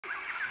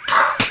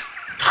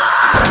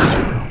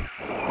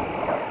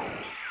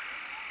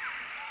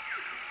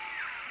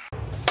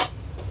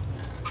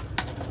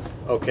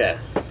Okay,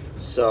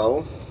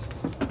 so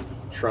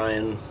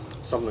trying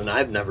something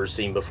I've never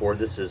seen before.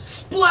 This is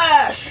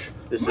Splash!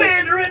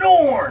 Mandarin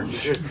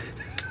orange!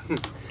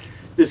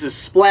 This is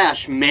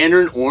Splash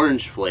Mandarin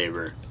orange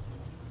flavor.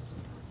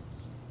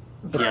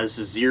 Yeah, this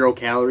is 0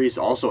 calories.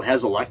 Also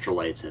has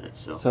electrolytes in it.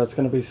 So it's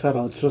going to be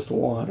subtle. It's just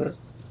water.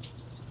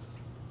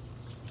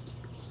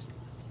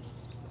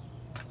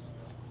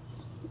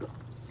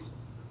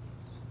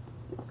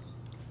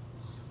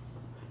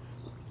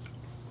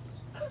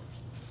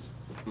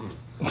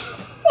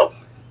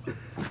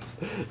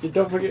 You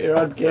don't forget you're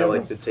on camera. I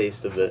like the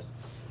taste of it.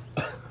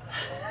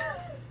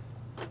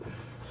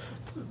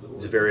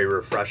 It's very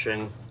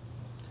refreshing.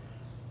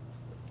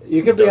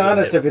 You can be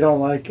honest if you don't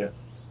like it.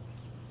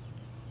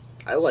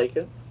 I like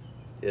it.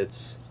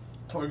 It's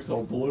Tongue's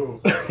all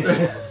blue.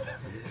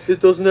 it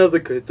doesn't have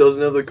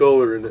the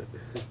color in it.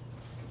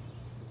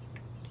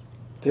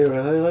 Do you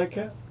really like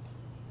it?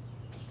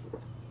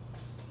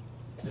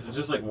 Is it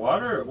just like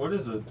water, or what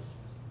is it?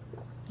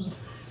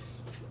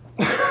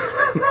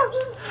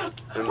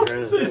 I'm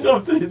trying to say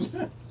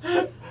something.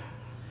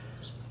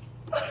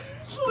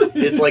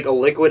 It's like a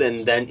liquid,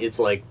 and then it's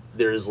like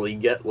you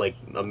get like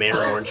a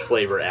Mandarin orange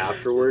flavor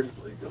afterward.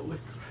 Like a liquid.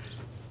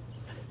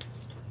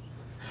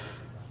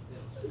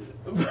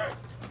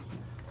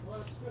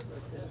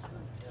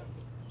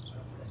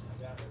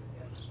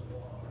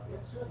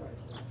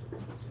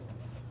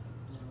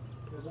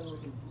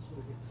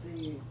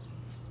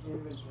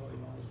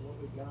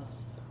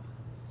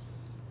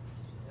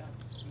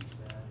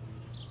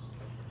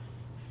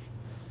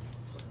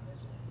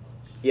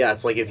 Yeah,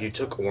 it's like if you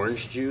took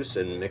orange juice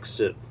and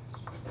mixed it.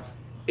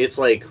 It's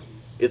like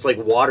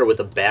water with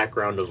a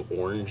background of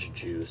orange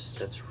juice.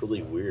 That's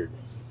really weird.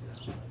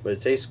 But it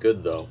tastes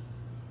good though.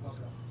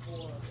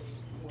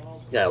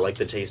 Yeah, I like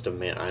the taste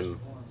of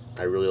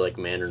I really like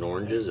Mandarin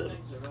oranges, and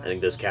I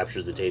think this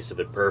captures the taste of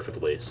it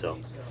perfectly. So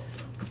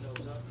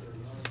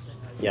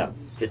yeah,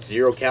 it's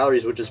 0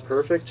 calories, which is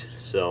perfect.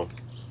 So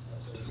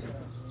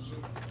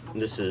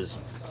this is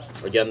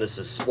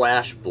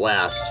Splash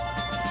Blast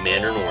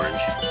Mandarin orange.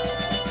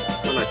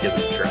 Why not give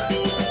it a try?